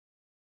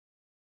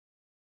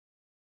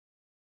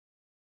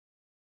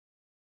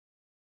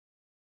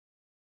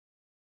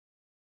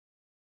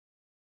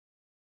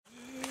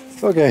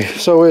Okay,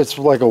 so it's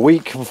like a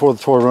week before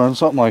the toy run,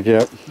 something like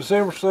that.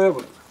 December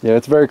 7th. Yeah,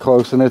 it's very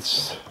close, and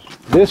it's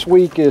this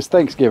week is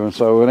Thanksgiving,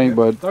 so it ain't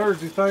but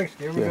Thursday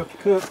Thanksgiving. We got to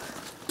cook.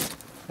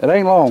 It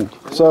ain't long,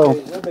 so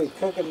We'll be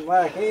cooking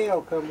like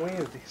hell come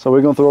Wednesday. so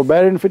we're gonna throw a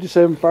battery in the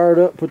 57, fire it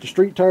up, put the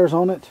street tires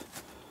on it.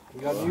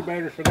 You got new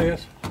batteries for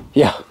this?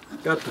 Yeah.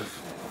 Got the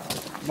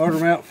motor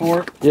mount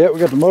for it? Yeah, we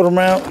got the motor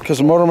mount because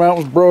the motor mount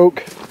was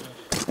broke.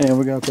 And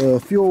we got the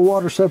fuel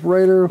water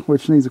separator,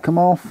 which needs to come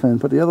off, and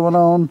put the other one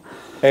on.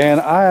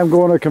 And I am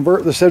going to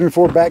convert the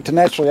 74 back to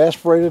naturally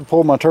aspirated,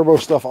 pull my turbo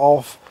stuff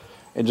off,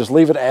 and just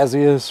leave it as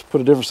is,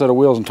 put a different set of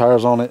wheels and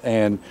tires on it,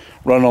 and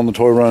run it on the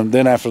toy run.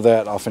 Then after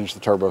that, I'll finish the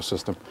turbo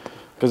system,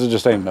 because it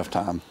just ain't enough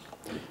time.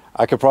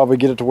 I could probably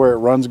get it to where it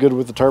runs good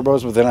with the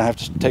turbos, but then I have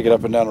to take it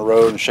up and down the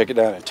road and shake it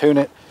down and tune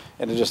it,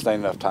 and it just ain't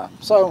enough time.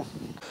 So,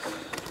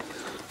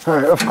 all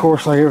right, of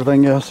course, like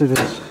everything else, it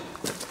is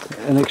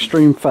an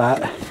extreme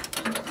fight.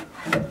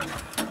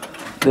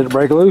 Did it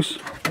break loose?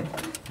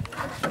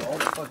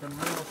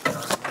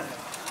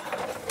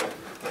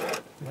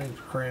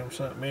 Cram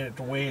something in it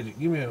to wedge it.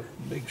 Give me a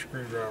big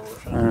screwdriver or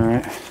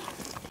something.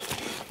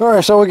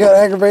 Alright, so we got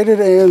aggravated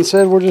and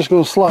said we're just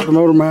going to slot the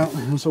motor mount.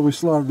 And so we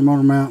slotted the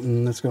motor mount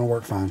and it's going to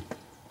work fine.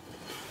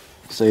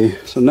 See,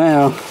 so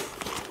now,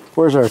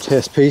 where's our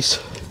test piece?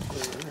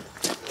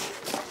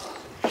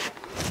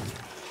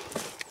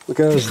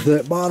 Because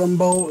that bottom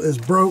bolt is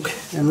broke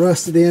and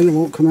rusted in, it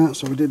won't come out,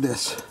 so we did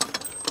this.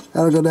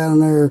 That'll go down in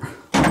there,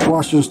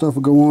 washer and stuff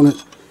will go on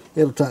it.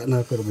 It'll tighten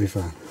up, it'll be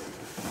fine.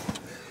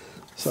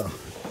 So,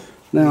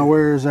 now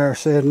where's our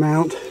said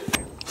mount?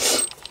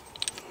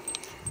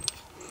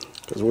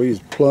 Because we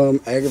plumb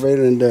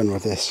aggravated and done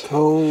with this.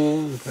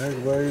 Cold,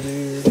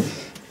 aggravated,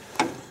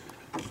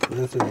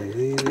 nothing is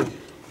easy.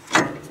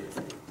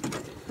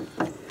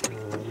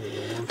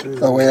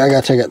 Oh wait, I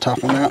gotta take that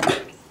top one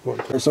out.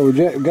 So we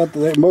got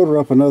that motor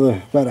up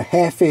about a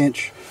 ½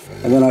 inch,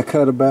 and then I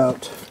cut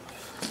about,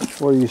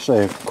 what do you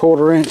say, a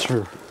quarter inch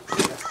or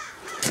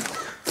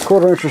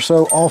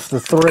so off the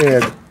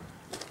thread.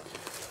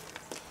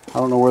 I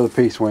don't know where the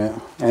piece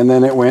went, and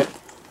then it went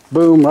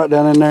boom right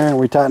down in there, and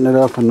we tightened it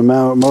up, and the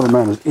motor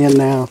mount is in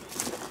now,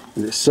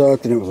 and it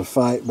sucked and it was a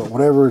fight, but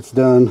whatever, it's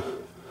done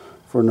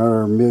for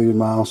another 1,000,000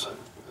 miles.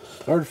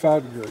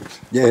 35 degrees.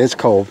 Yeah, it's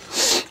cold.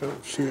 Oh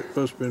shit,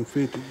 supposed to be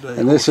 50 today.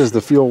 And this is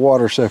the fuel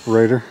water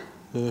separator.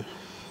 Yeah.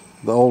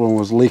 The old one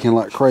was leaking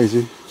like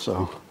crazy,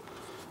 so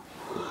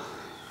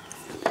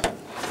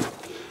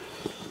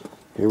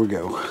here we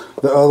go.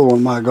 The other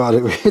one, my God,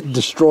 it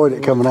destroyed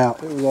it coming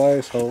out. It was an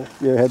asshole.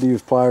 Yeah, had to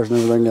use pliers and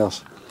everything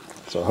else.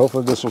 So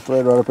hopefully this will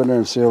thread right up in there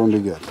and seal and do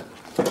good.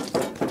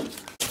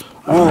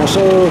 Alright,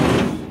 so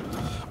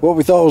what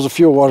we thought was a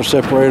fuel water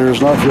separator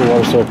is not a fuel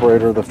water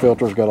separator. The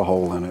filter's got a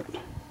hole in it.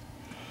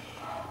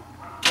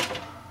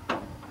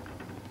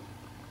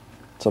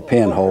 It's a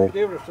pinhole.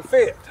 Give us a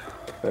fit.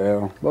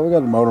 Yeah, but we got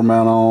the motor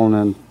mount on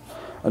and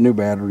a new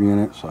battery in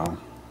it, so.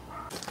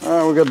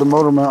 Alright, we got the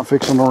motor mount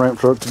fixed on the ramp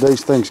truck.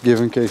 Today's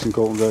Thanksgiving. Casey and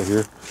Colton's out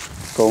here.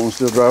 Colton's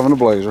still driving the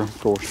Blazer, of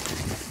course.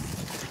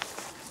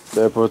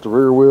 Dad put the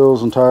rear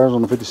wheels and tires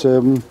on the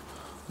 57.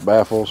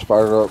 Baffles,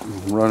 fired up,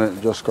 run it,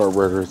 adjust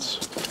carburetor.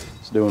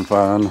 It's doing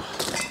fine.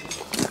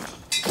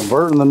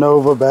 Converting the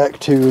Nova back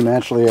to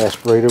naturally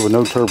aspirated with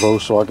no turbo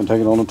so I can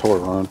take it on a toy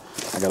run.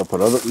 I got to put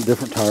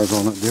different tires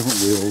on it, different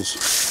wheels.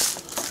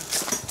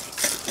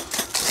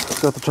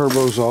 Got the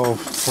turbos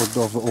off, plugged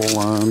off the oil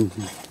line.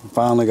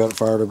 Finally got it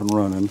fired up and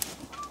running.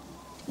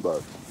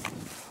 But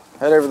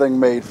had everything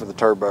made for the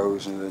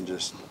turbos, and then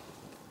just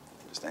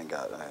ain't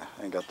got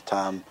the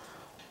time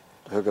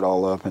to hook it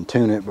all up and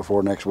tune it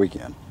before next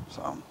weekend.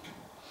 So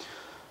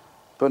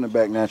putting it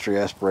back naturally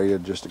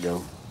aspirated just to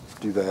go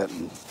do that,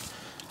 and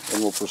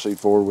then we'll proceed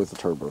forward with the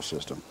turbo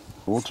system.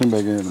 We'll tune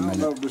back in a minute.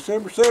 No,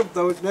 December 7th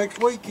though, it's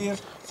next weekend.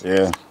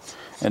 Yeah,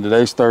 and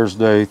today's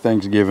Thursday,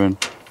 Thanksgiving.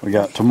 We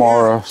got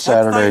tomorrow,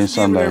 Saturday, and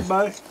Sunday.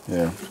 Everybody.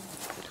 Yeah.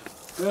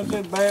 That's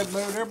in a bad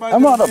mood. Everybody's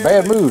I'm not in a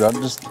bad mood.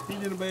 He's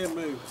in a bad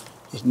mood.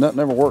 Just nothing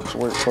ever works the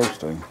way it's supposed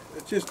to.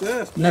 It's just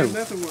us. No.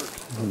 Nothing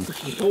works.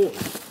 It's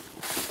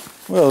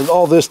toys. Well,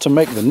 all this to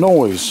make the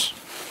noise.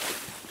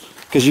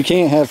 Because you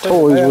can't have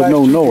toys with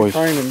no noise.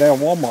 Training down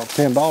Walmart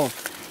for $10.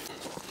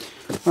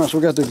 Alright, so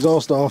we got the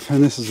exhaust off,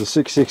 and this is a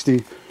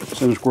 660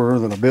 center square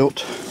that I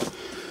built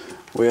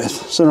with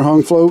center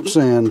hung floats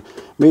and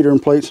meter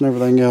and plates and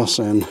everything else.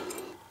 And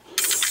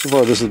so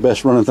far, this is the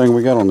best running thing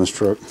we got on this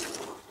truck.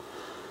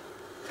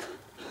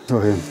 Go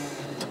ahead.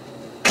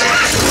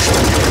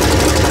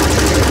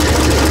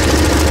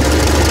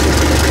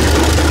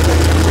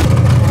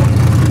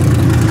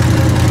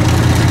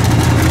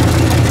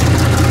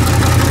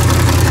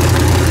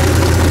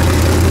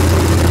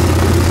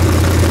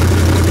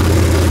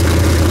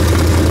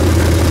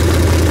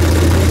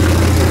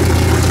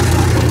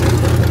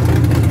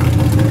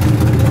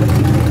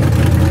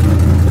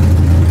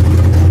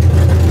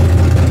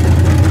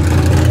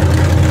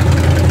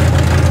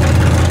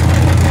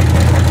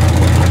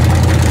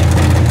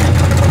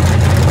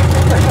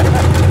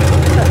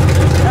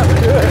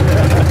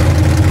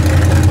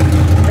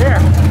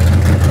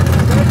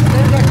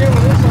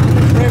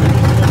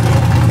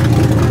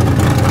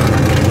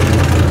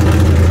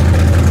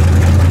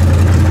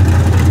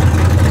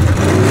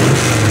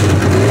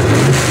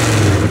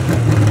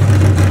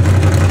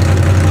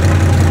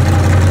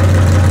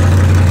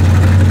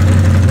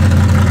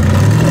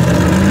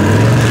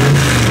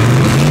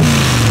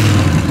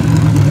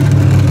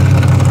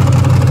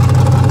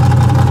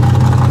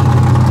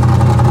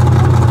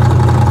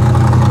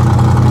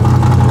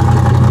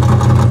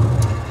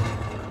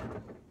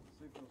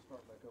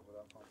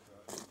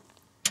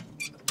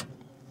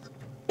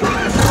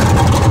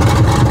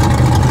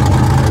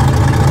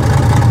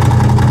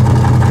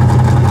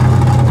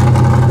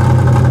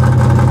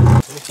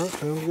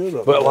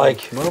 But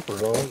like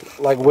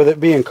with it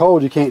being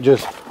cold, you can't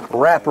just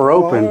wrap her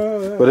open.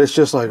 Yeah. But it's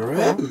just like,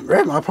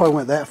 I probably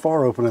went that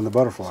far opening the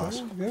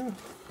butterflies. Yeah.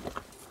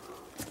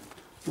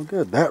 Well,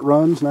 good. That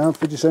runs now.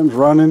 57's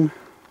running.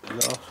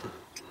 Awesome.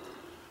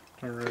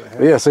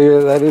 Yeah, see,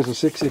 that is a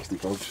 660,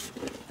 folks.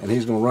 And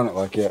he's going to run it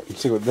like that.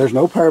 See, there's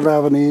no pair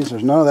valve in these.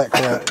 There's none of that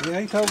crap. Yeah,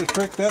 he totally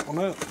tricked that one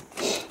up.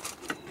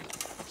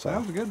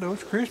 Sounds good though.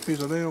 It's crispy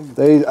as a damn.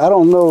 I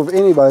don't know of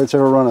anybody that's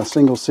ever run a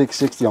single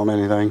 660 on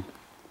anything.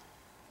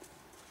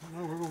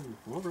 No,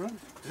 we'll run.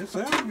 It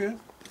sounds good.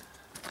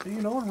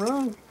 You know, it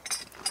runs.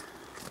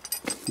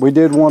 We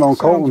did one on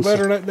Colton's. Sounds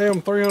better than that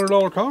damn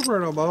 $300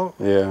 carburetor I bought.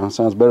 Yeah, it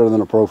sounds better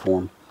than a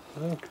Proform.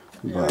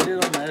 Yeah, I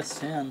did on the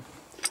S10.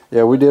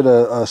 Yeah, we did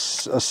a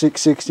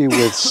 660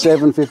 with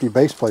 750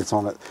 base plates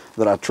on it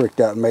that I tricked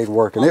out and made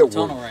work, and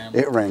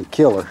it ran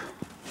killer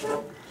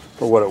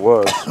for what it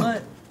was.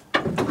 But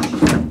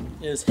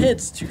his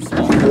head's too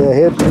small. Yeah,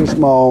 head's too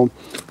small,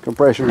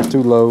 compression was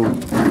too low.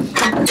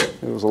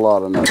 It was a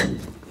lot of nothing.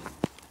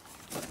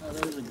 Oh,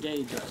 there's a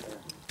gauge right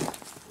there.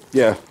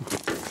 Yeah.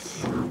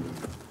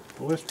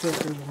 Well, this truck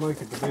doesn't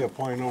make it to be a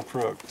plain old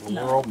truck. The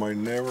world may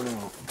never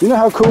know. You know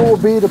how cool it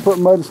would be to put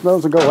mud and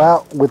snows and go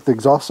out with the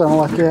exhaust sound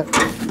like that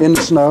in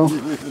the snow?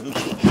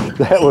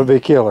 That would be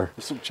killer.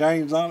 With some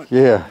chains on it.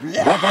 Yeah.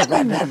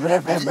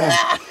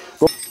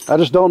 I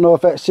just don't know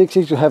if that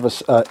 660 will have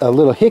a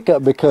little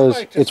hiccup because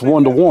it's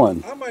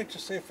 1-to-1. I might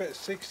just see if that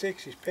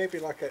 660 is peppy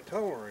like that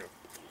tunnel rim.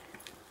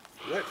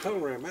 That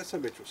tunnel rim, that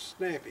son bitch was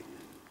snappy.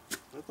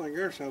 That thing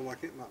there sounds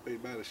like it might be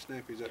about as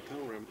snappy as that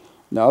tunnel rim.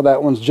 No,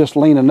 that one's just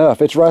lean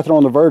enough. It's right there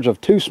on the verge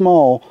of too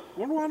small.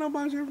 Wonder why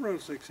nobody's ever run a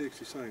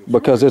 660 thing.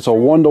 Because it's a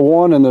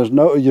 1-to-1 and there's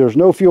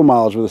no fuel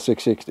mileage with a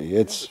 660.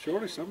 It's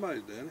surely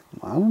somebody's done it.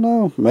 I don't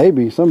know.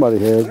 Maybe somebody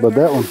has, but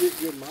that one.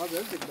 Good miles,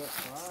 that'd be about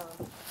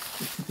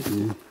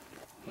 5.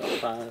 About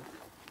 5.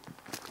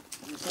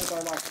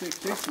 Somebody like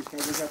 660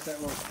 because they got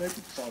that little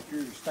sticky spot. You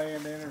either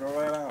stand in it or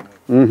let out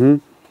it. Mm-hmm.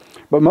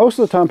 But most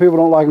of the time people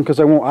don't like them because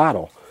they won't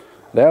idle.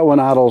 That one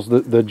idles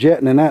the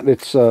jetting and that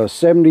it's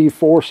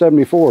 74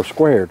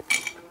 squared.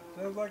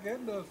 Sounds like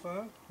that does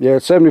fine. Yeah,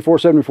 it's 74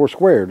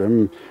 squared. I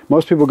mean,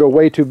 most people go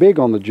way too big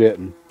on the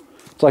jetting.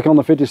 It's like on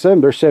the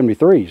 57, they're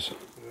 73s.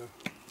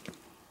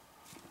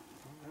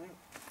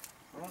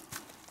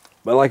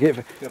 But like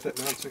if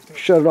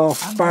shut it off,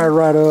 fired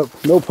right up,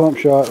 no pump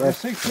shot. That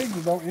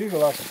 660 don't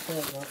eagle like a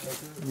stunt like that.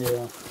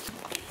 Yeah.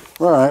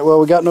 All right. Well,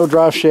 we got no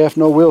drive shaft,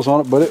 no wheels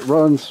on it, but it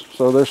runs,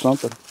 so there's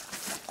something.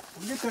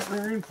 We'll get that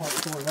rear end part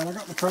sorted out. I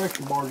got the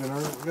traction bars in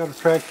there. We got a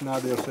traction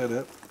idea set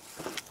up.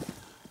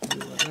 Do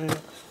like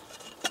that.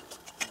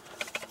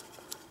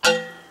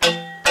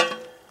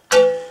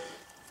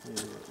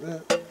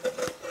 Like that.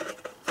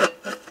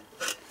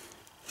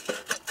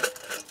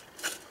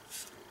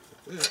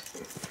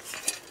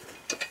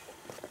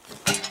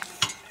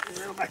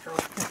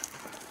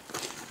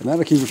 And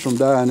that'll keep us from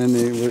dying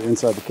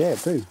inside the cab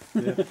too.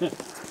 Yeah.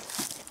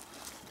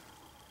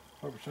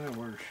 Probably saying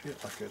weird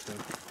shit like that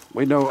though.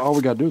 We know all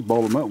we got to do is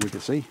bolt them up. We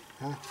can see.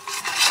 Huh?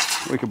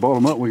 We can bolt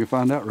them up. We can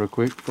find out real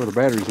quick before the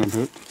battery's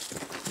unhooked.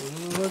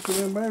 Look at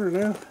them battery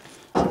now.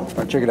 All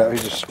right, check it out.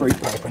 He's just straight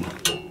piping.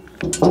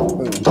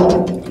 Boom. Here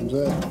comes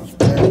that. Goes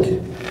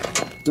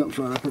back. Dumps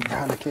right up here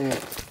behind the cab.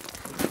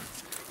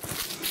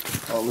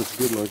 Oh, it looks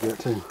good like that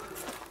too.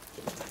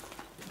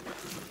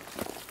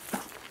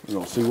 We're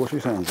gonna see what she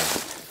sounds like.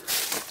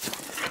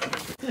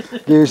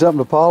 Give you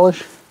something to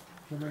polish.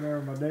 Come in there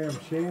with my damn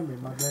chamois,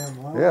 my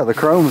damn line. Yeah, the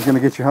chrome is gonna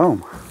get you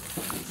home.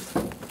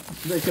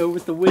 They go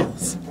with the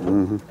wheels.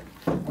 Mm-hmm.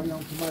 I know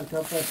somebody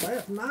come that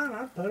fast. Mine,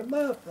 I'd put them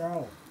up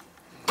wrong.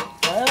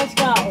 Well, it's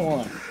got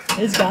one.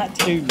 It's got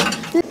 2.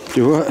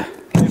 Do what?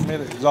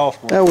 10-minute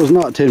exhaust one. That was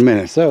not 10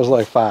 minutes. That was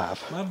like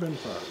 5. Might have been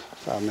 5.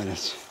 5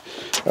 minutes.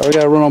 All right, we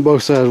gotta run on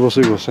both sides. We'll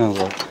see what it sounds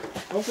like.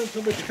 I don't think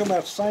somebody should come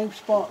out the same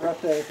spot right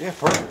there. Yeah,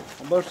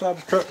 perfect. On both sides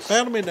of the truck.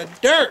 Sound them in the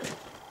dirt.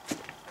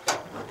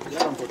 Got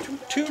them for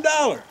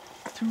 $2.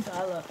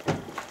 $2.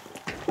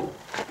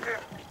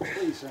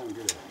 Please sound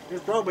good.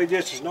 It's probably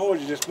just as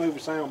noisy, just move the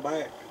sound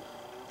back.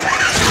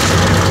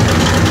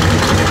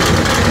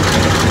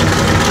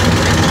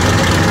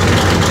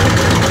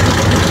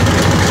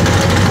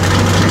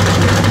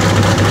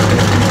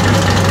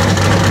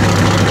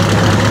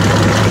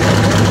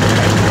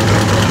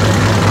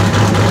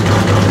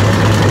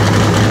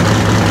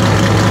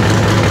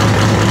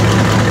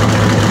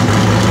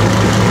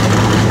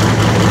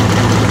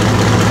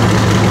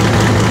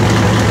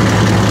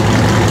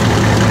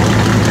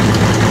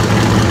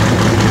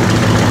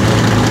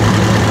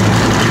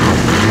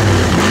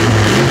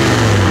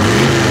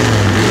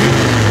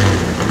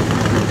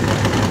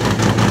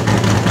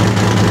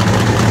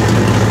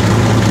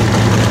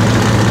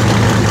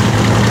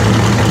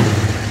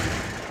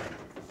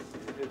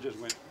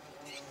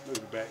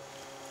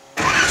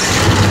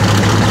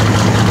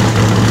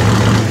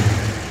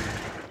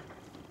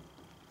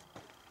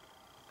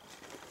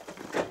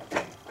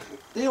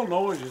 Still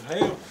noise as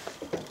hell.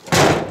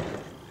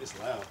 It's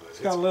loud, but It's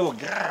got a little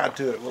guide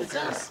to it. It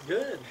sounds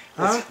good.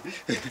 Huh?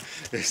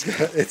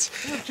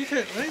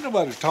 it's Ain't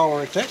nobody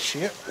tolerate that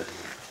shit.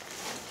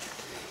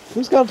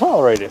 Who's got to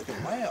tolerate it?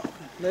 Wow.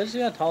 They just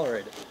gotta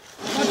tolerate it.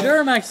 My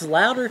Duramax is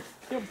louder.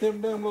 Them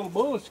damn little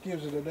bullets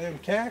gives it a damn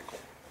cackle.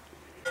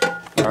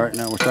 All right,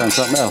 now we're trying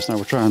something else. Now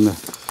we're trying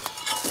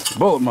the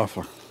bullet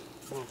muffler.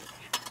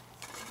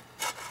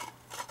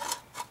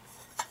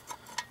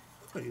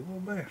 Oh, you little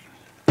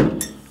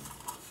bastard.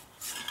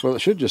 Well, it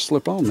should just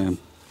slip on then.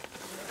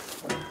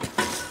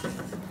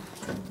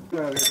 Get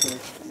out of here,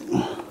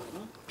 please.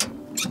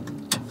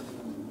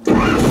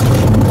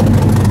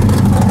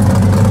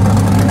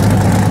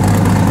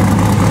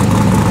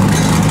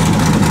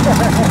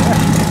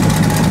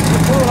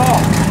 Pull it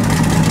off.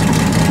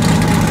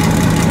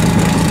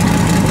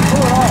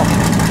 Pull it off.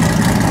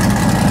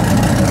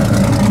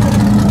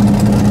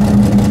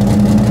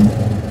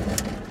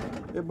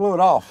 It blew it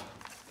off.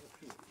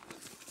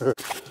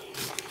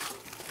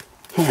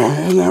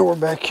 And now we're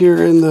back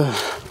here in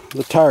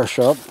the tire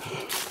shop.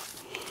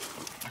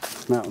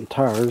 Mountain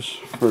tires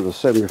for the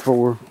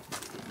 74.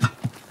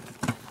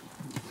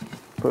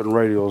 Putting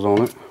radials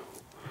on it.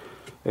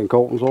 And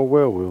Colton's old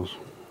well wheels.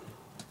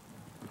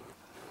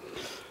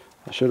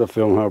 I should have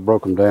filmed how I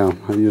broke them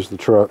down. I used the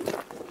truck.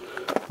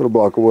 Put a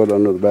block of wood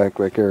under the back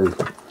there and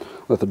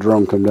let the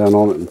drum come down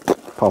on it and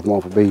pop them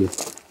off a bead.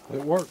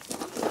 It worked.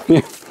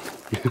 Yeah.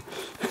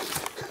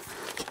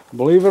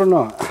 Believe it or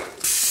not.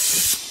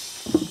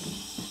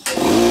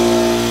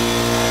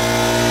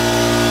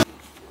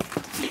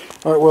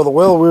 Alright, well the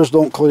well wheels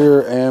don't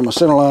clear and my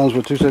center lines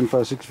with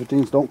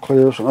 275/615s don't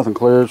clear, so nothing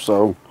clears,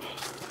 so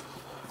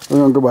we're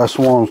going to go by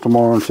Swans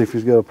tomorrow and see if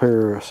he's got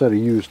a set of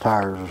used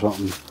tires or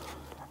something.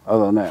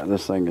 Other than that,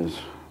 this thing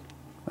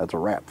that's a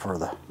wrap for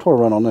the toy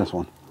run on this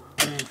one.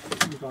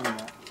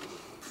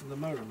 The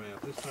motor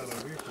mount. This side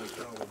over here takes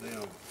all the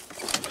damn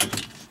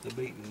the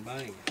beat and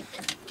bang.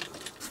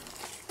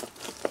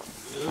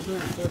 Is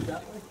it stood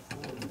that way?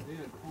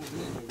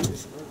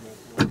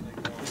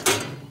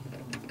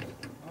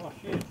 Oh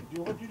shit,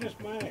 what'd you just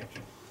mash?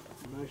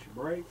 You mash your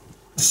brake?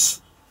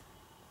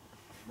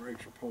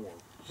 Brakes are poor.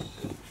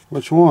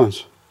 Which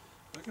ones?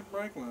 Look at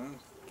brake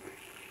lines.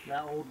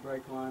 That old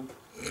brake line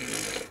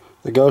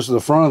It goes to the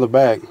front of the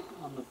back.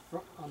 on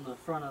the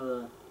front of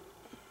the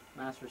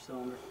master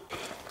cylinder.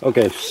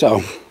 Okay,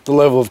 so the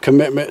level of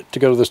commitment to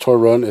go to this toy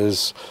run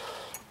is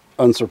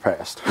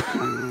unsurpassed.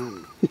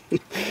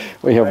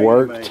 We have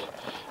worked.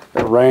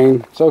 It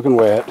rained, soaking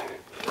wet.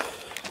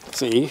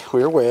 See,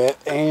 we're wet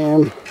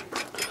and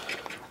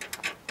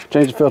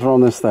changed the filter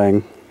on this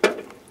thing.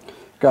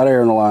 Got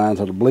air in the lines,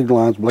 had to bleed the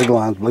lines, bleed the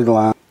lines, bleed the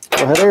lines.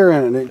 So I had air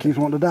in it and it keeps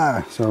wanting to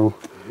die. So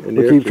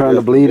we keep trying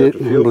to bleed it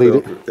and bleed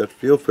it. Got the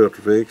fuel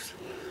filter fixed.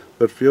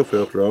 Put the fuel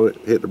filter on it,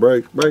 hit the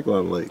brake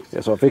line leaks. Yeah,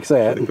 so I fixed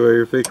that. Go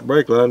here, fix the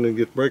brake line, and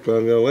get the brake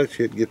line and all that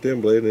shit, get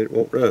them bleeding, it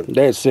won't run.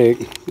 Dad's sick,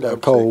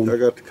 got cold. I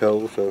got the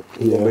cold, so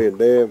we're gonna be in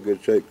damn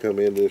good shape to come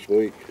in this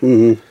week.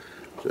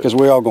 Because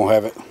we all gonna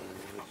have it.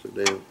 So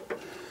damn.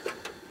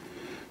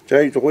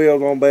 Changed the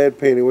wheels on Bad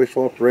Penny. We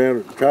swapped around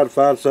and tried to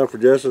find some for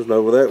Justin's, and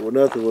over that, well,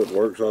 nothing wouldn't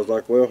work. So I was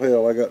like, well,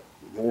 hell, I got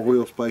more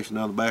wheel spacing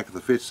on the back of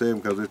the 57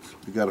 because it's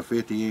got a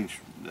 50-inch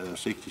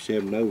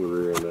 67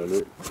 over there under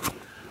it.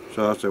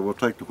 So I said, we'll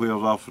take the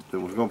wheels off. I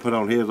was going to put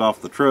on his off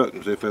the truck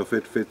and see if they'll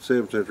fit the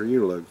 57 since they're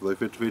Unilugs. They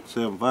fit the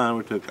 57 fine.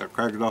 We took our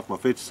crackers off my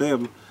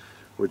 57,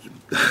 which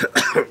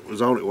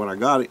was on it when I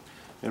got it,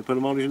 and put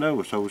them on his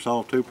Nova. So we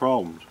solved two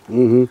problems.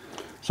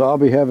 So I'll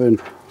be having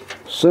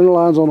center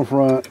lines on the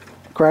front,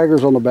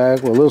 crackers on the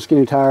back with little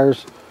skinny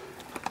tires,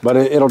 but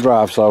it'll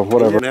drive, so We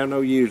whatever. didn't have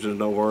no users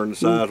nowhere in the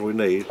size we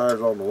need.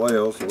 Tires on the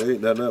well, so we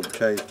ain't done nothing but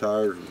change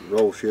tires and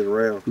roll shit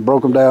around.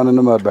 Broke them down in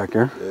the mud back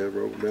there. Yeah,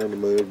 broke down the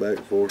mud back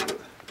and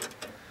forth.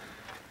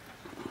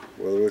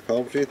 Whether we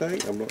accomplish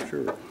anything, I'm not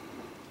sure.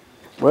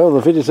 Well,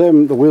 the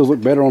 57, the wheels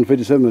look better on the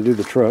 57 than do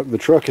the truck. The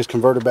truck is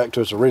converted back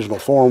to its original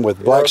form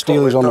with black that's what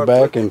we steelies on the talked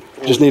back and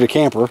about. just need a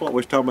camper. What we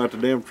was talking about the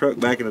damn truck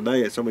back in the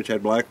day, so much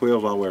had black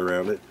wheels all the way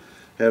around it,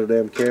 had a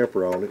damn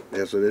camper on it,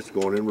 and so it's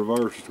going in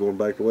reverse, it's going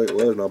back the way it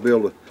was, and I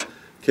built a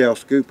cow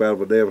scoop out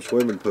of a damn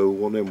swimming pool,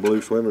 one of them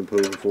blue swimming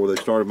pools before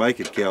they started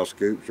making cow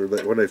scoops, or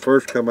when they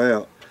first come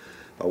out,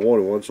 I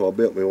wanted one, so I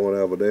built me one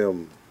out of a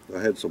damn,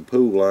 I had some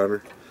pool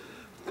liner,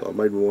 so I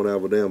made me one out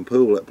of a damn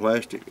pool, that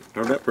plastic.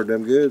 Turned out pretty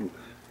damn good.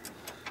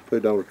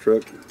 Put it on the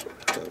truck.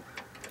 So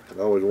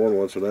I always wanted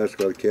one, so now it's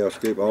got a cow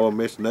scoop. All I'm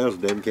missing now is a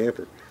damn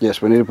camper.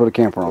 Yes, we need to put a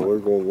camper on So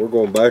it. we're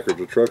going backwards.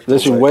 The truck's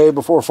This is going back. way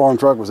before farm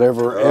truck was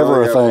ever I a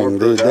got thing. farm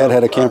truck. Dad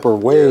had a camper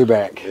way Yeah.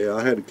 back. Yeah,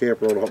 I had a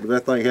camper on it, but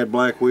that thing had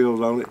black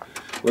wheels on it.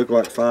 Looked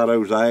like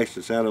Fido's ash.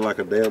 It sounded like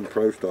a damn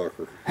Pro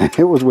Stocker.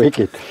 It was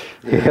wicked.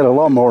 He had a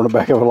lawnmower in the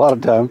back of it a lot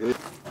of time.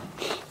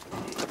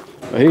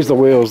 Here's the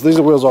wheels. These are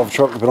the wheels off the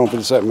truck we put on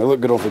 57. They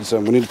look good on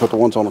 57. We need to put the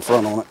ones on the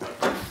front on it.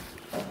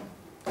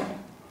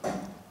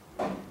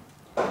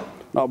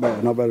 Not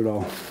bad at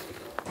all.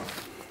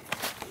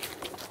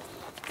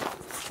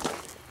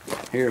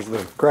 Here's the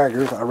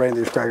crackers. I ran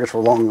these crackers for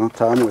a long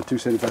time with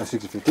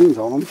 275/6015s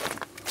on them.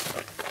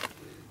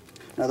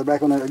 Now they're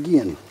back on there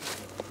again.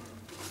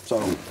 So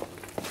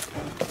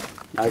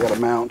I got to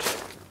mount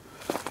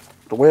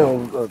the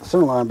weld, the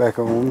center line back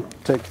on,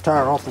 take the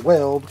tire off the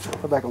weld,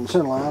 put it back on the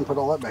center line, put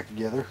all that back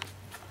together.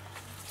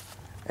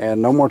 And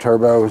no more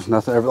turbos,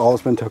 nothing, all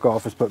that's been took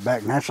off is put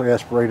back naturally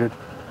aspirated.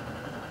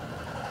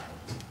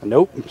 And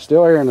nope,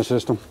 still air in the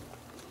system.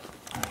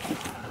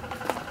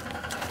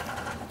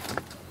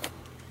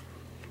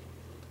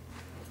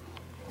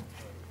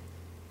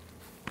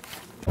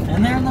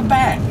 And they're in the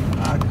back.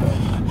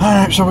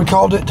 Alright, so we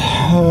called it.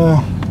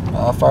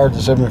 I fired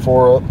the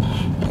 74 up,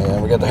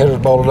 and we got the headers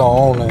bolted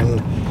on,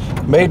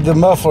 and made the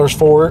mufflers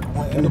for it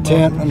in the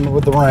tent and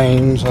with the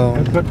rain. So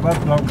Couldn't put the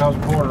mufflers on because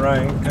of pouring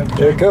rain.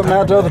 yeah, cut them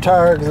out the other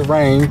tire because of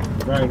rain.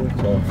 Raining,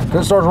 so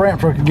Couldn't start the ramp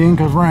truck again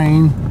because of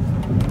rain.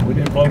 we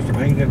didn't blow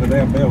some heat in the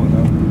damn building Yeah.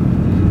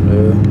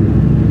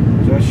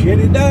 though. It's a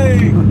shitty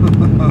day.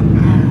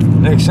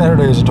 Next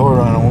Saturday is a toy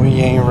run, and we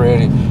ain't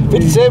ready.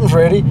 57's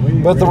ready,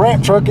 but the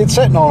ramp truck it's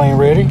sitting on ain't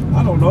ready.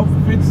 I don't know if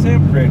it's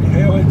 57 ready.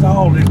 Hell, it's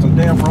all just a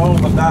damn roll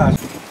of the dice.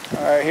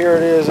 All right, here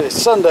it is.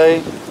 It's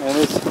Sunday, and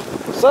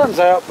the sun's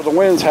out, but the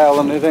wind's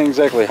howling. It ain't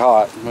exactly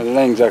hot, but it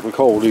ain't exactly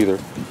cold either.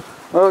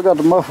 Well, I got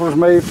the mufflers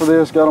made for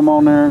this. Got them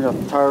on there. Got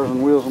the tires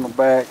and wheels on the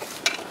back.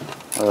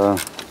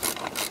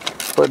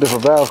 Put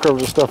different valve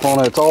covers and stuff on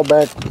it. It's all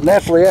back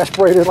naturally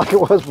aspirated like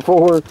it was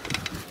before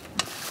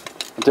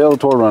until the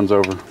tour runs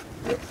over.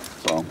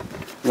 So I'm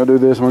gonna do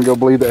this. I'm gonna go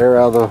bleed the air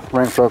out of the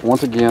ramp truck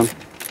once again.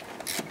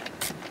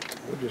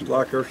 We just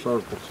like our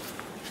circles.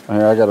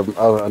 Here,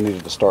 I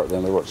needed to start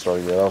them. They weren't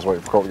started yet. I was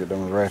waiting for Colt to get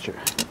done with the ratchet.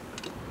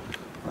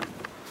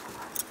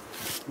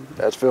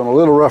 Dad's feeling a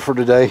little rougher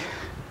today.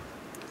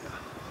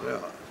 Yeah.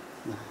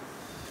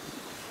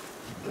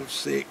 I'm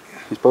sick.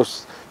 He's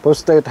supposed to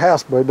stay at the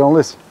house, but don't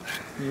listen.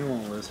 You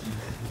won't listen.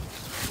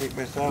 Can't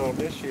miss out on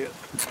this shit.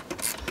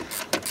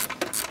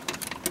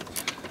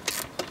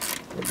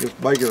 I'm just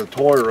making a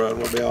toy run.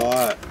 We'll be all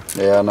right.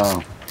 Yeah, I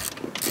know.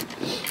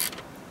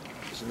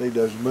 Just need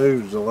those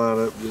moves to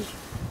line up just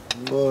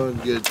one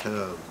good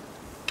time.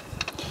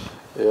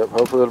 Yep,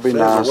 hopefully it'll be Says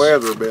nice. The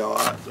weather will be all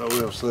right, so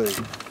we'll see.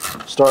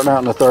 Starting out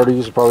in the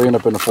 30s, will probably end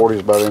up in the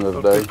 40s by the end of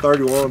the day.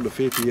 31 to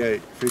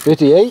 58.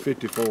 58?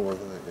 54, I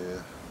think,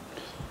 yeah.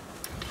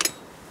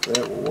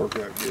 That will work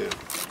out good.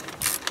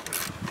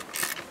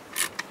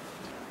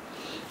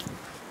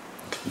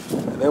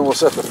 And then we'll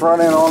set the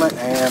front end on it,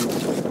 and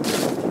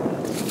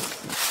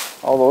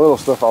all the little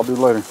stuff I'll do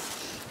later.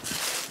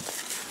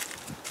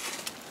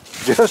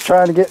 Just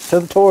trying to get to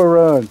the toy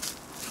run.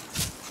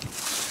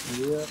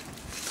 Yeah.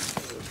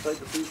 Let's take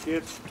a few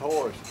kids some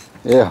toys.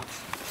 Yeah.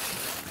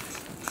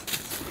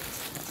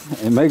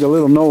 And make a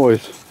little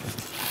noise.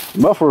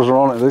 Mufflers are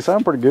on it. They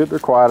sound pretty good. They're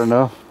quiet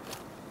enough.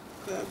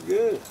 Sounds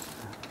good.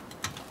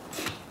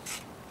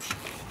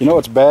 You know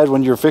it's bad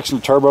when you're fixing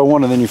a turbo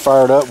one and then you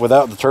fire it up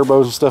without the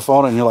turbos and stuff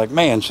on it, and you're like,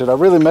 man, should I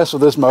really mess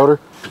with this motor?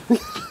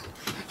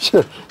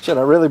 should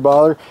I really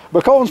bother?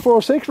 But Coleman's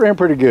 406 ran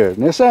pretty good,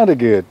 and it sounded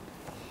good.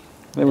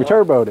 Then we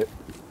turboed it.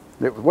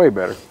 It was way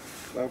better.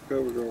 Valve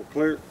cover's gonna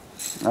clear.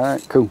 All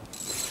right, cool.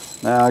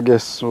 Now I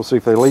guess we'll see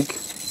if they leak,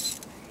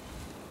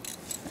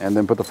 and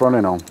then put the front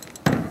end on.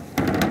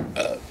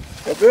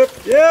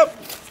 Yep.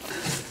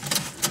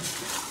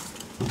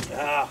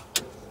 Ah.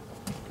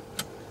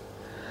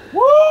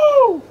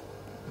 Woo!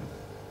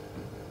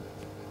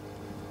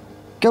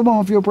 Come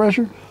on, fuel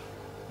pressure.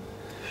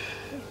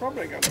 It's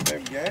probably got a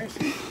big gas.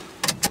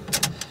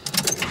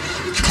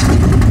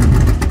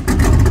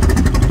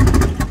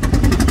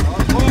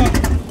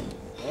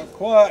 Not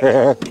quite.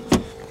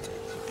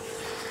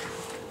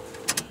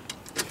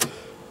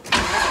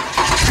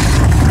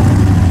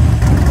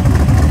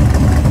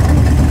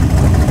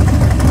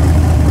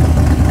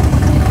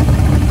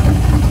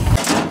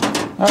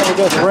 All right, we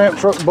got the ramp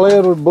truck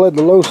bled. We bled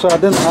the low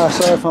side, then the high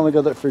side. Finally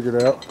got that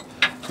figured out.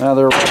 Now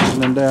they're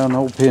ratcheting down the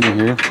old penny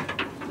here.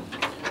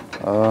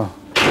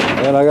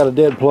 And I got a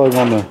dead plug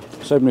on the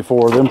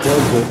 74. Them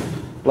plugs that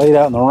laid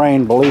out in the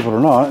rain, believe it or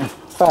not,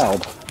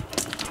 fouled.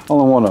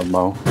 Only one of them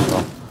though.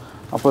 So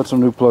I'll put some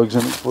new plugs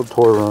in it for the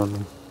toy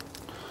run.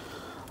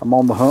 I'm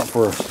on the hunt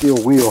for a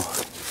steel wheel,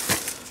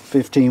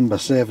 15 by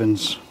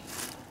 7s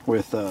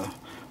with 4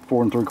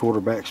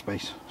 3/4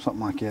 backspace,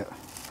 something like that.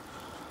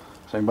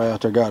 If anybody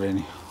out there got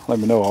any, let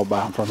me know. I'll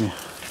buy them from you.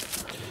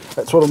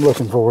 That's what I'm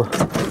looking for.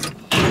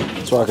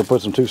 So I can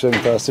put some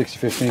 275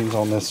 60-15s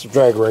on this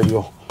drag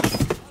radial.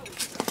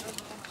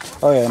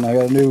 Oh yeah, and I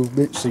got a new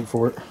bench seat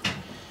for it.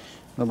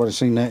 Nobody's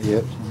seen that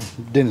yet.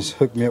 Dennis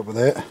hooked me up with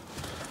that.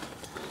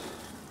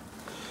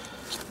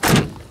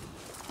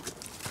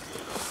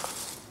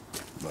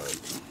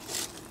 But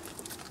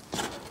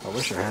I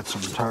wish I had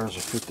some tires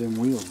that fit them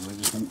wheels. They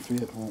just won't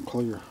fit, won't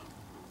clear.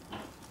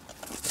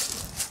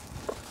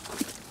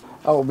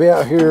 I will be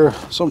out here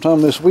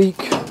sometime this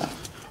week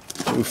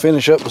to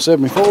finish up the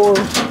 74.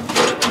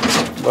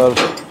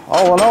 But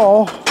all in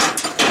all,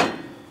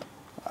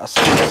 I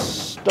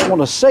don't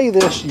want to say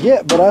this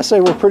yet, but I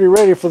say we're pretty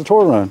ready for the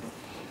tour run.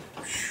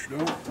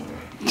 Don't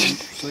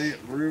say it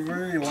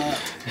very loud.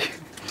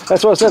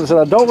 That's what I said. I said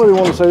I don't really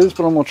want to say this,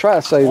 but I'm going to try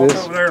to say Walk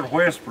this. over there and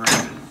whisper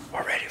it.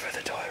 We're ready for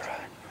the toy run.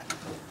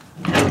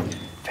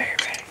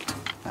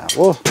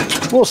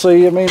 we'll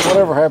see. I mean,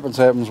 whatever happens,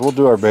 happens. We'll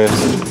do our best.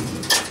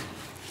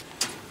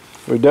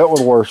 We dealt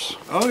with worse.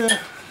 Oh yeah,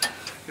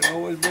 can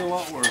always be a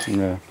lot worse.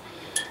 Yeah,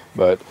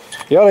 but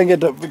y'all didn't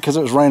get to, because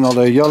it was raining all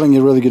day. Y'all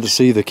didn't really get to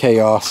see the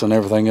chaos and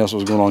everything else that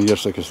was going on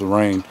yesterday because of the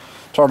rain.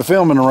 It's hard to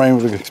film in the rain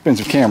with an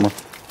expensive camera,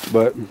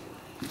 but.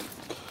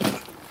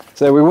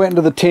 So we went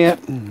into the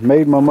tent and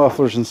made my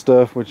mufflers and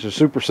stuff, which is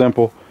super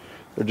simple.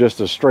 They're just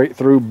a straight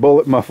through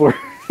bullet muffler.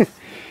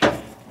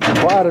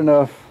 Wide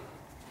enough.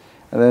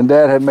 And then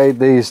Dad had made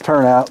these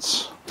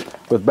turnouts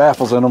with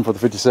baffles in them for the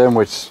 57,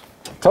 which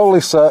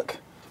totally suck,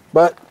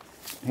 but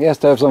he has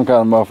to have some kind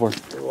of muffler.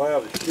 They're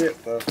loud as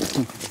shit though.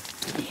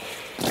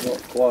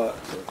 Not quiet.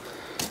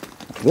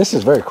 So. This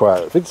is very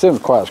quiet. 57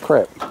 is quiet as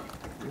crap.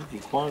 This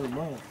is quiet as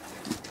mine.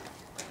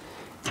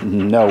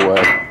 No way.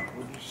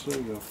 What'd you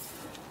say though?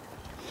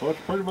 So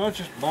it's pretty much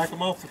just back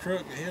them off the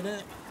truck and head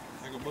out.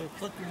 Like a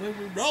motherfucking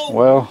river roll.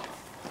 Well,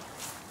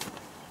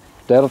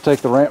 Dad'll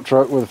take the ramp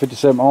truck with a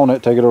 57 on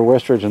it, take it over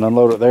Westridge and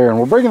unload it there. And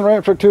we're bringing the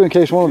ramp truck too in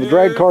case one of the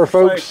drag car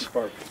folks,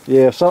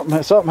 yeah, if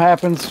something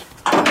happens,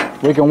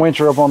 we can winch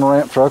her up on the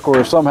ramp truck, or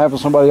if something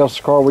happens to somebody else's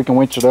car, we can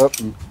winch it up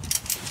and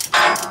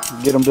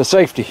get them to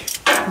safety.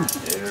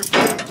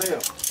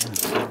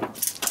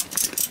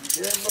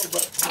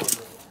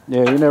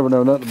 Yeah, you never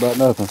know nothing about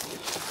nothing.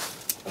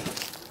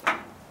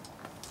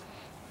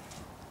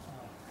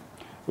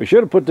 We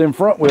should have put them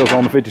front wheels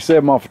on the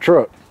 57 off the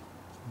truck.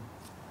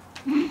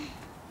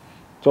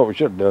 That's what we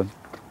should have done.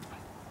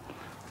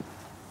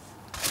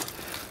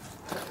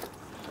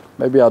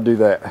 Maybe I'll do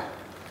that.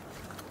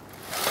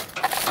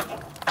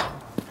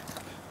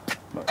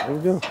 But there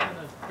we go.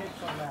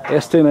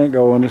 S10 ain't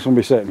going. It's going to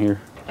be sitting here.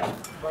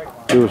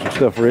 Doing some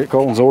stuff for it.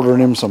 Colton's ordering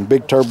him some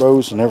big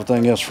turbos and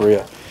everything else for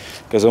it.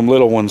 Because them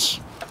little ones,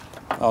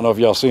 I don't know if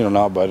y'all seen or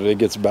not, but it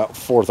gets about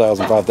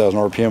 4,000, 5,000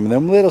 RPM. And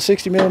them little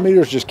 60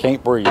 millimeters just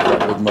can't breathe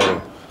that big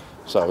motor.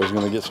 So he's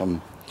going to get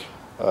some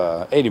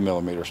 80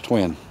 millimeters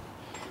twin.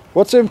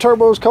 What's them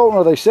turbos, Colton?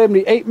 Are they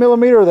 78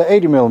 millimeter or the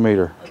 80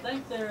 millimeter? I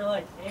think they're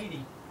like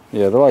 80.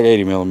 Yeah, they're like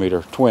 80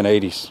 millimeter, twin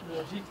 80s.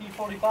 The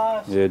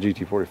GT45s? Yeah,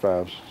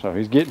 GT45s. So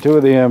he's getting two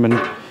of them, and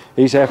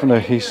he's having to,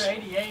 he's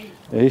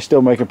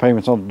still making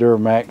payments on the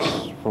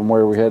Duramax from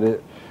where we had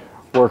it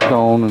worked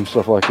on and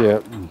stuff like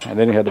that. And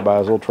then he had to buy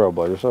his little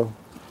Trailblazer. So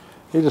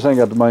he just ain't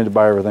got the money to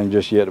buy everything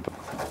just yet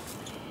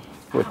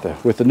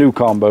with the new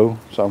combo.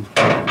 So,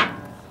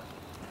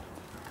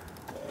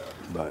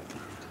 but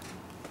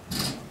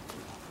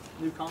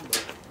New combo.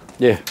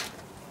 yeah,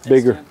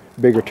 bigger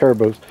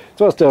turbos.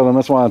 So I was telling him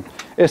that's why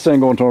this ain't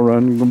going to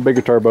run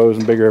bigger turbos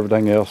and bigger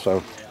everything else.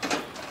 So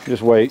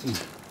just wait.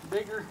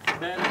 Bigger,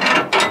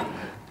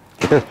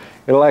 better.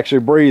 It'll actually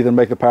breathe and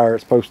make the power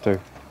it's supposed to.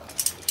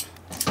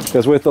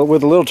 Because with the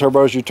little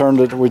turbos, we turned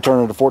it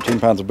to 14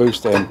 pounds of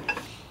boost, and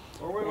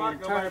Or we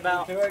might go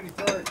back to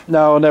 283.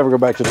 no, I'll never go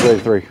back to the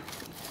 283.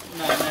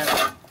 No,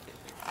 never.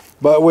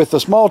 But with the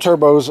small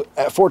turbos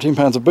at 14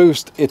 pounds of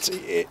boost, it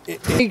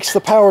takes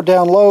the power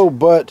down low,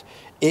 but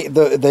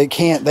they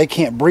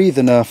can't breathe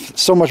enough.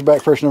 So much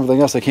back pressure and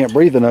everything else, they can't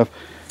breathe enough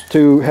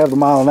to have the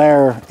mile an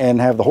hour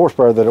and have the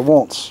horsepower that it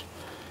wants.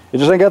 It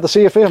just ain't got the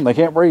CFM. They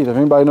can't breathe. If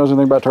anybody knows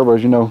anything about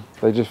turbos, you know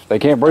they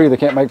can't breathe. They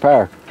can't make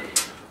power.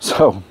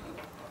 So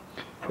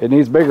it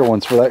needs bigger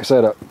ones for that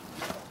setup.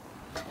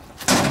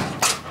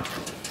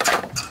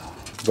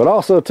 But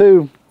also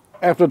too,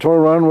 after the tour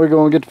run, we're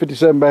going to get the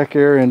 57 back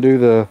here and do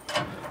the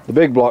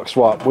big block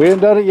swap. We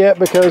ain't done it yet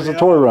because of the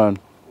tour run.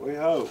 We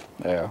hope.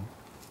 Yeah.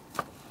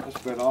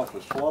 It's been off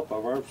the swap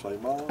I've ever seen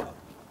in my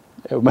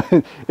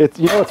life. It's,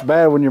 you know, it's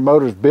bad when your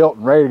motor's built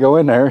and ready to go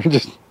in there.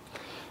 Just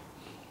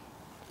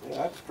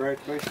Yeah, I'd scratch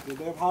me to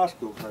them high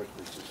school freshmen.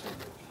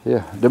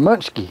 yeah, the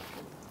Munchkie.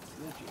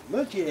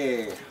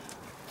 Munchie.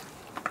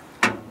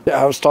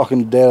 Yeah, I was talking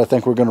to Dad. I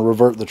think we're going to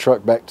revert the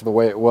truck back to the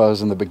way it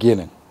was in the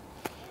beginning.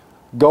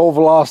 Gold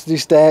velocity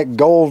stack,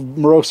 gold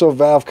Moroso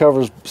valve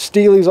covers,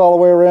 Steelies all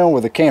the way around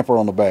with a camper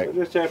on the back. We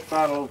just have to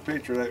find a little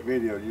picture of that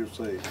video. You'll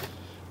see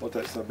what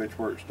that son bitch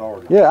where it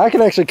started. Yeah, I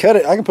can actually cut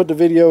it. I can put the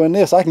video in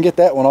this. I can get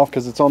that one off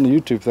because it's on the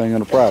YouTube thing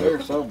on the private.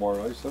 There somewhere.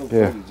 There's some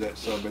footage that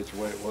son bitch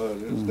the way it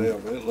was. It was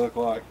damn. It looked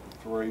like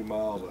 3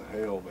 miles of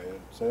hell, man.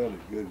 It sounded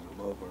good as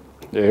a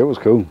motherfucker. Yeah, it was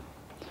cool.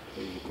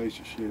 It was a piece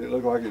of shit. It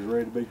looked like it was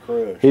ready to be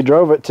crushed. He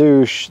drove it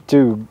to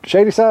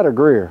Shady Side or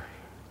Greer?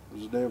 It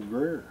was a damn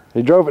Greer.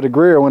 He drove it to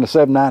Greer when the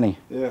 790.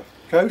 Yeah.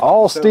 Coasted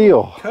All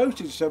steel.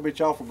 Coasted some bitch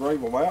off of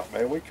Greenville Mountain,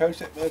 man. We coast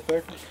that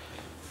motherfucker.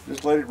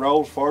 Just let it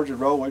roll as far as it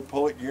roll. We'd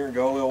pull it gear and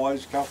go a little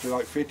ways. It cost me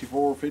like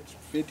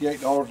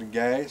 $58 in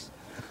gas.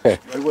 They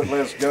wouldn't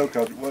let us go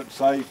because it wasn't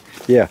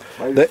safe. Yeah.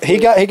 He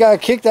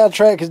got kicked out of the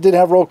track because it didn't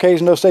have roll cage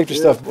and no safety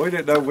stuff. We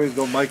didn't know we was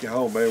gonna make it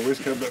home, man. We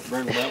just come up to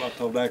Greenville Mountain. I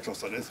told Axel, I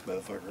said, this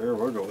motherfucker here,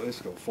 this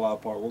is gonna fly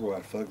apart. We're gonna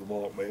have to fuck them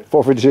all up, man.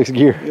 456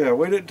 gear. Yeah,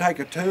 we didn't take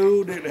a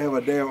tool, didn't have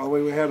a damn,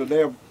 we had a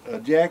damn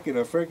jack and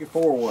a freaking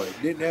 4-way.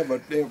 Didn't have a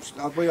damn,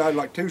 we had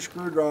like 2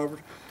 screwdrivers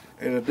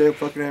and a damn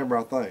fucking hammer,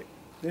 I think.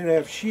 Didn't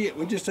have shit.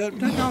 We just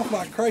took off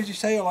like crazy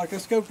as hell, like,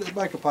 let's go to the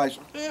backup place.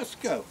 Let's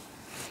go.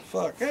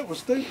 fuck? That was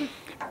stupid.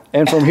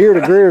 And from here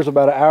to Greer's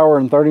about an hour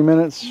and 30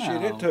 minutes. No.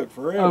 Shit, it took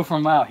forever. Oh,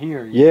 from out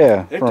here.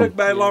 Yeah. It from- took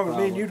about as long as me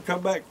probably. and you to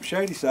come back from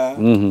Shady Side.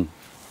 Mm-hmm.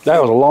 That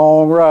was a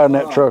long ride in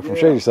that Oh, truck from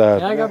yeah. Shady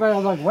Side. Yeah, I got back. I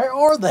was like, where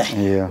are they?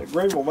 Yeah. The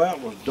Greenville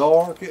Mountain was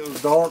dark. It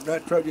was dark.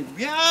 That truck just,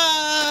 yeah,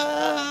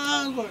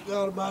 I was like,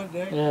 God about it,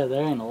 dang. Yeah,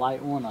 there ain't a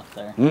light one up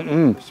there.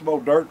 Mm-mm. Some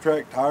old dirt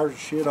track tires and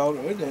shit on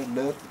it. It didn't have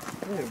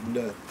nothing. It didn't have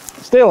nothing.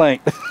 Still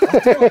ain't. I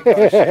still ain't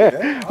got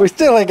shit. We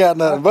still ain't got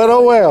nothing, but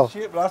oh well.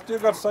 Shit, but I still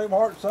got the same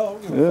heart and soul.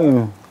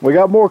 Yeah. We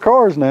got more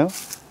cars now.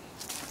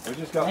 We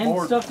just got And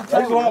more. stuff to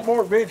There's a tell lot us.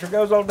 more adventure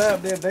goes on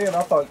down there than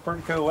I thought it was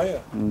pretty cool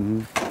there.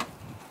 Mm-hmm.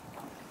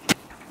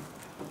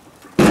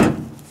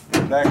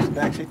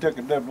 Dax, he took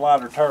a damn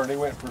lighter turn. He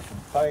went for some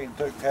pain,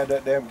 had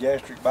that damn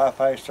gastric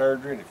bypass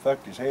surgery, and it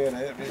fucked his head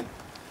up. He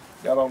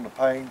got on the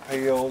pain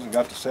pills and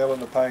got to selling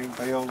the pain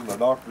pills, and the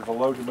doctors will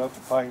load him up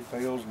with pain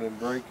pills and then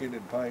drinking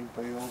and pain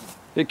pills.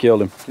 It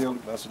killed him. Killed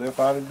him. I said, they'll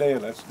find him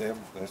dead. That's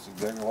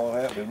exactly what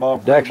happened. His mom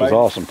Dax was cremated him.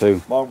 awesome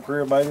too. Mom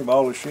cremated him.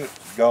 All his shit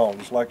was gone,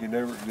 just like he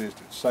never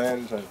existed. Sad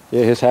as hell.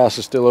 Yeah, his house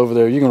is still over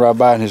there. You can ride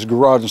by and his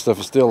garage and stuff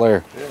is still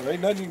there. Yeah, there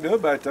ain't nothing you can do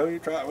about it though. We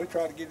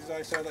tried to get his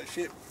ass out of that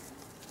shit.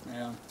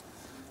 Yeah.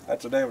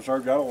 That's a damn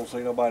surgery I don't want to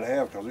see nobody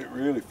have because it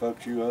really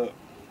fucks you up.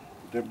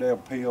 Them damn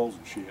pills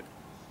and shit.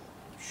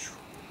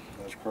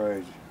 That's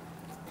crazy.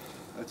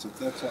 That's I'm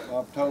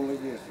totally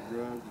against the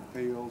drugs and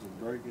pills and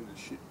drinking and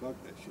shit. Fuck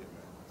that shit, man.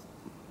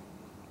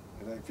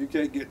 And if you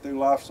can't get through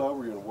life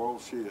sober, you're in the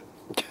world's shit.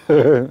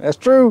 That's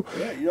true.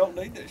 Yeah, you don't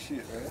need that shit,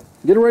 man.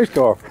 Get a race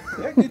car.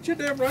 Yeah, get your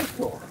damn race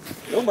car.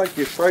 It'll make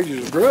you as crazy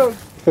as drugs.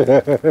 Try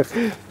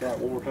it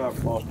one more time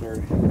for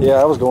posterity. Yeah,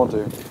 I was going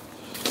to.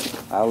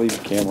 I'll leave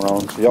the camera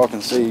on so y'all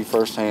can see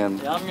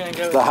firsthand Yeah, I'm gonna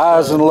go. the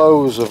highs and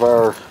lows of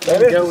our.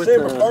 That is Go with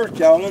December the- 1st,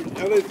 y'all. We didn't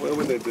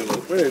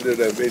do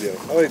that video.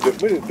 We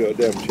didn't do a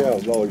damn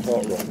challenge, all these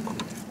hot rods.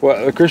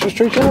 What, the Christmas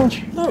tree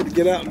challenge? No, to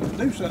get out and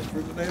do something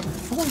for the damn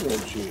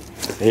 20-year-old shit.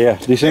 Yeah,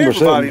 December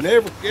Everybody,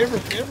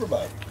 7th.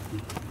 everybody.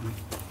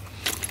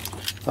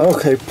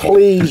 Okay,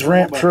 please,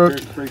 ramp truck.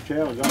 Tree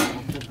challenge. I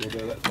don't think we'll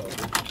do that.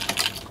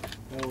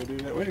 No, we'll do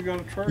that. We didn't go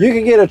to tree. You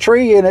can get a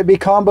tree and it'd be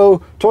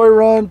combo toy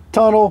run,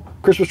 tunnel,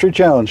 Christmas tree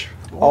challenge.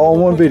 All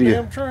in one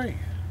video. Damn tree.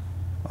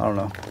 I don't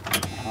know. I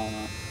don't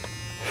know.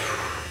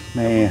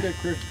 Man. Big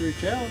Christmas tree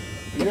challenge.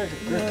 You reckon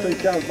Christmas tree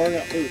challenge burn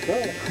out through the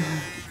sun?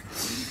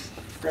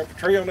 Scrap a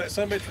tree on that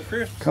son bitch for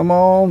Christmas. Come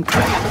on. I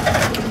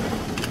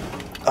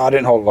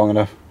didn't hold it long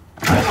enough.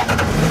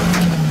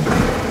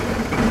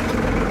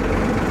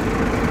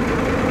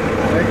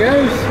 There it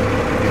goes.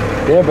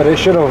 Yeah, but it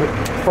should have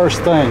first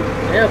thing.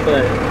 Yeah,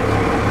 but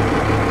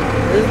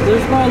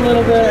there's not a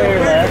little bit of air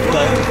left,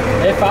 but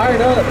it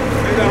fired up.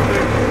 They don't do.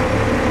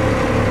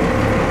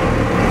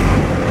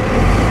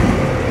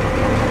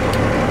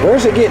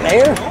 Where's it getting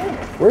air?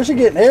 Where's it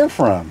getting air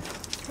from?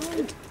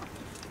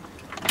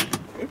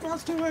 We might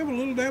still have a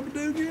little dab of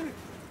dude in it.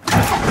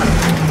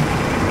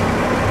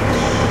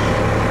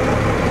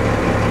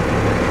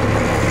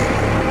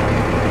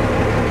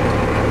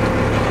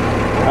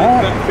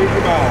 About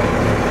 50 miles.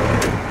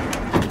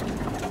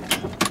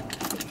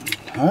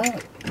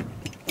 Alright.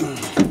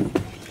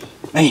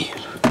 Man.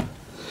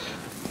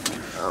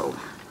 Oh.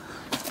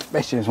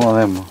 Bet you it's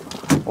one of them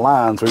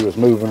lines we was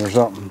moving or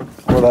something.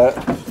 Or that.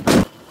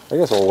 I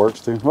guess it all works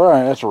too.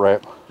 Alright, that's a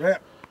wrap. Yeah.